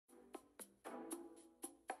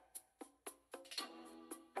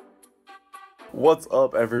What's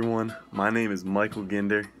up, everyone? My name is Michael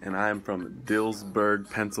Ginder, and I am from Dillsburg,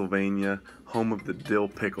 Pennsylvania, home of the dill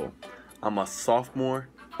pickle. I'm a sophomore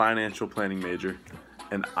financial planning major,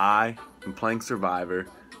 and I am playing Survivor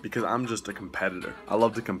because I'm just a competitor. I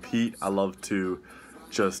love to compete. I love to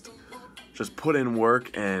just put in work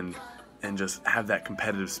and just have that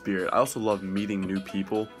competitive spirit. I also love meeting new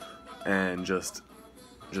people and just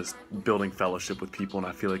building fellowship with people, and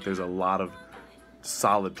I feel like there's a lot of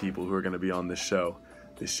solid people who are going to be on this show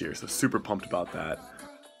this year, so super pumped about that.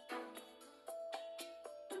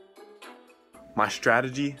 My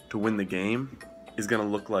strategy to win the game is going to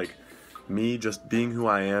look like me just being who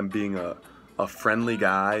I am, being a friendly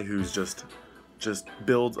guy who's just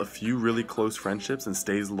builds a few really close friendships and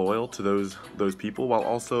stays loyal to those people, while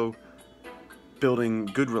also building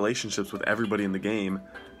good relationships with everybody in the game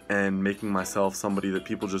and making myself somebody that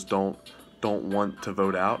people just don't want to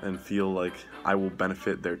vote out and feel like I will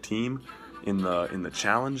benefit their team in the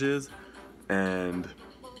challenges, and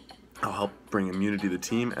I'll help bring immunity to the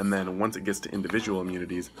team. And then once it gets to individual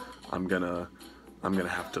immunities, I'm gonna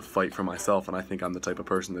have to fight for myself, and I think I'm the type of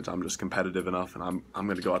person that I'm just competitive enough, and I'm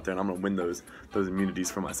gonna go out there and I'm gonna win those immunities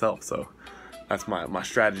for myself. So that's my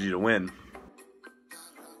strategy to win.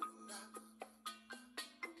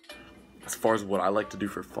 As far as what I like to do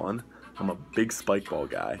for fun, I'm a big spike ball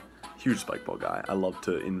guy. Huge spike ball guy. I love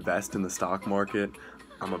to invest in the stock market.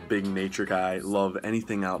 I'm a big nature guy. Love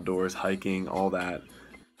anything outdoors, hiking, all that.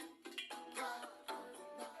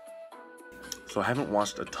 So I haven't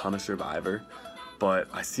watched a ton of Survivor, but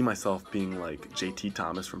I see myself being like JT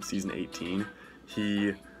Thomas from season 18.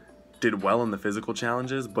 He did well in the physical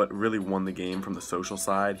challenges, but really won the game from the social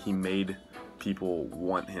side. He made people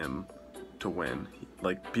want him to win.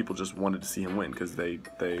 Like, people just wanted to see him win because they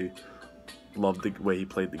loved the way he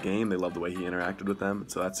played the game. They loved the way he interacted with them.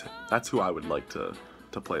 So that's who I would like to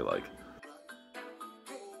play like.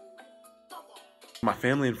 My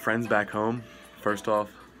family and friends back home, first off,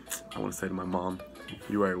 I want to say to my mom,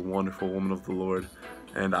 you are a wonderful woman of the Lord,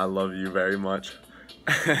 and I love you very much.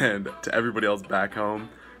 And to everybody else back home,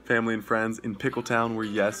 family and friends in Pickletown, where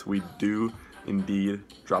yes, we do indeed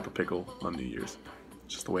drop a pickle on New Year's.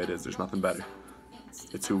 It's just the way it is. There's nothing better.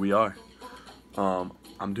 It's who we are.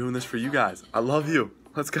 I'm doing this for you guys. I love you.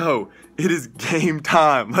 Let's go. It is game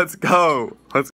time. Let's go.